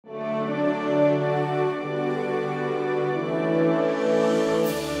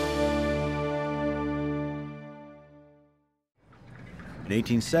In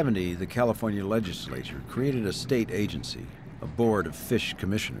 1870, the California legislature created a state agency, a board of fish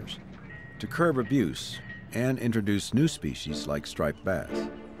commissioners, to curb abuse and introduce new species like striped bass.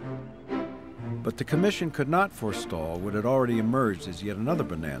 But the commission could not forestall what had already emerged as yet another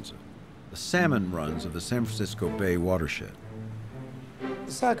bonanza, the salmon runs of the San Francisco Bay watershed.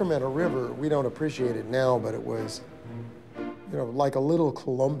 The Sacramento River, we don't appreciate it now, but it was, like a little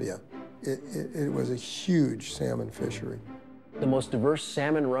Columbia. It was a huge salmon fishery. The most diverse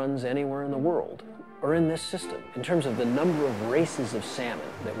salmon runs anywhere in the world are in this system in terms of the number of races of salmon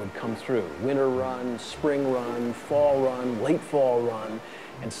that would come through. Winter run, spring run, fall run, late fall run,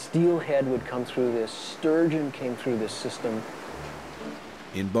 and steelhead would come through this, sturgeon came through this system.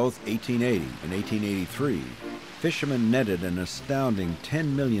 In both 1880 and 1883, fishermen netted an astounding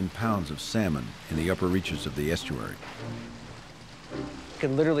 10 million pounds of salmon in the upper reaches of the estuary. You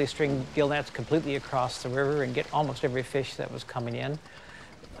could literally string gill nets completely across the river and get almost every fish that was coming in.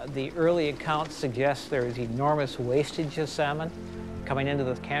 The early accounts suggest there was enormous wastage of salmon coming into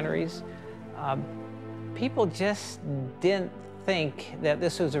the canneries. People just didn't think that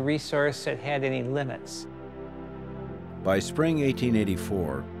this was a resource that had any limits. By spring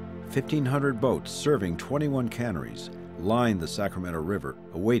 1884, 1,500 boats serving 21 canneries lined the Sacramento River,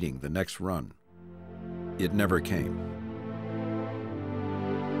 awaiting the next run. It never came.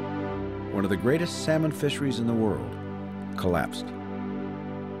 One of the greatest salmon fisheries in the world collapsed.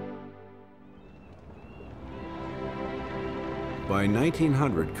 By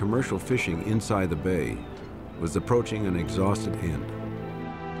 1900, commercial fishing inside the bay was approaching an exhausted end.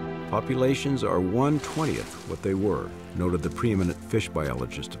 Populations are 1/20th what they were, noted the preeminent fish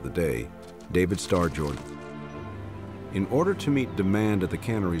biologist of the day, David Starr Jordan. In order to meet demand at the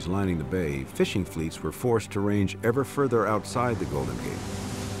canneries lining the bay, fishing fleets were forced to range ever further outside the Golden Gate,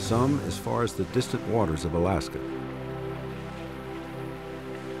 some as far as the distant waters of Alaska.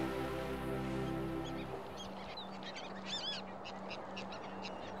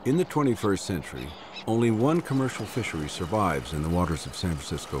 In the 21st century, only one commercial fishery survives in the waters of San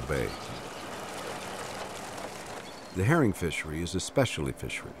Francisco Bay. The herring fishery is a specialty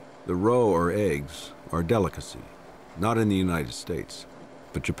fishery. The roe or eggs are a delicacy, not in the United States,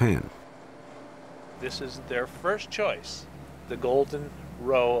 but Japan. This is their first choice, the golden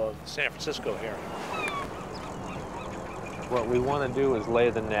roe of San Francisco herring. What we want to do is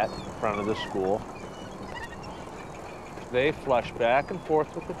lay the net in front of the school. They flush back and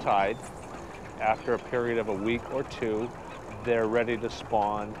forth with the tide. After a period of a week or two, they're ready to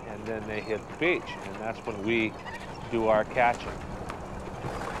spawn, and then they hit the beach, and that's when we do our catching.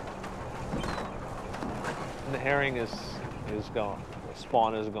 And the herring is going, the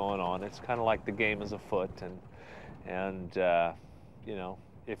spawn is going on. It's kind of like the game is afoot, and you know,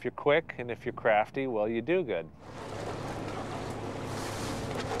 if you're quick and if you're crafty, well, you do good.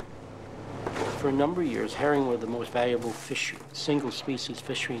 For a number of years, herring were the most valuable fish, single species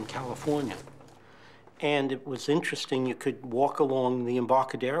fishery in California. And it was interesting, you could walk along the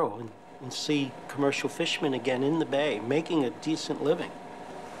Embarcadero and see commercial fishermen again in the bay, making a decent living.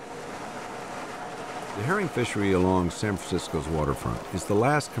 The herring fishery along San Francisco's waterfront is the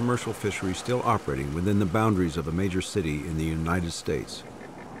last commercial fishery still operating within the boundaries of a major city in the United States.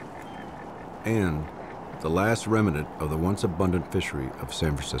 And the last remnant of the once abundant fishery of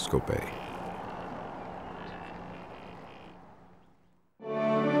San Francisco Bay.